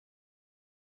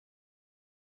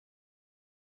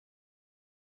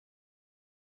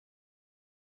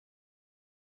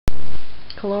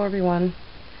Hello everyone.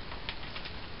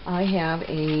 I have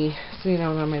sitting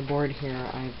out on my board here,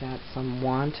 I've got some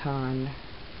wonton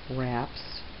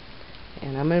wraps,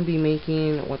 and I'm going to be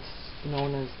making what's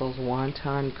known as those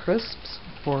wonton crisps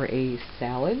for a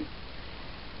salad.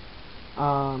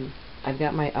 I've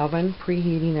got my oven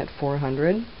preheating at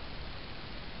 400,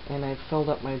 and I've filled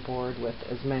up my board with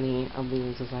as many of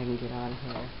these as I can get on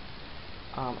here.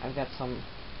 I've got some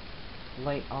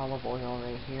light olive oil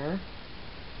right here.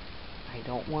 I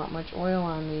don't want much oil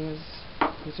on these.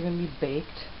 These are going to be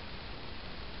baked.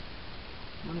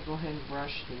 I'm going to go ahead and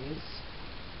brush these.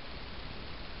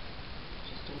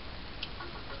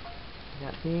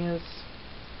 Got these.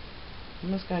 I'm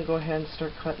just going to go ahead and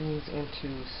start cutting these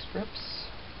into strips.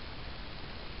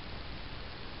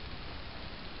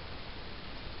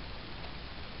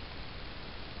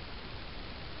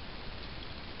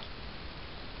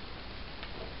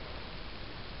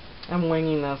 I'm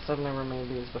winging this. I've never made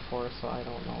these before, so I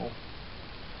don't know.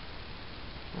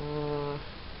 I'm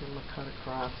going to cut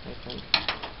across, I think.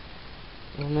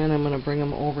 And then I'm going to bring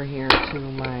them over here to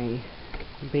my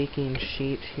baking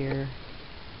sheet here.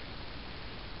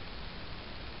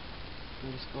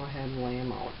 And just go ahead and lay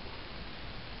them out.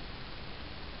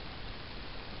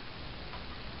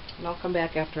 And I'll come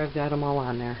back after I've got them all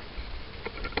on there.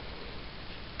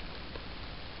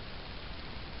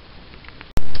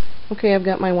 Okay, I've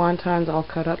got my wontons all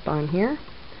cut up on here.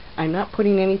 I'm not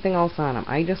putting anything else on them.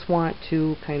 I just want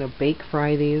to kind of bake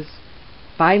fry these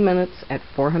 5 minutes at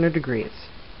 400 degrees.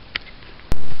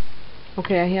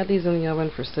 Okay, I had these in the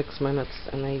oven for 6 minutes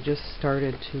and they just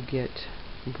started to get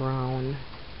brown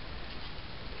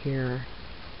here.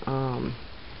 I'm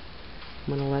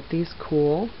going to let these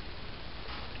cool.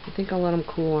 I think I'll let them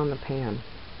cool on the pan.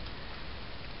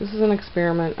 This is an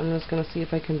experiment. I'm just going to see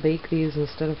if I can bake these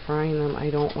instead of frying them. I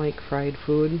don't like fried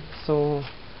food, so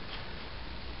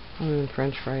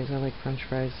French fries. I like French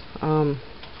fries. And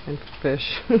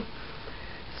fish.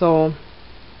 So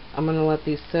I'm going to let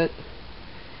these sit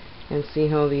and see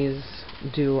how these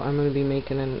do. I'm going to be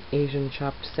making an Asian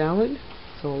chopped salad,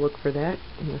 so look for that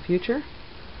in the future.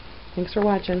 Thanks for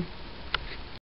watching.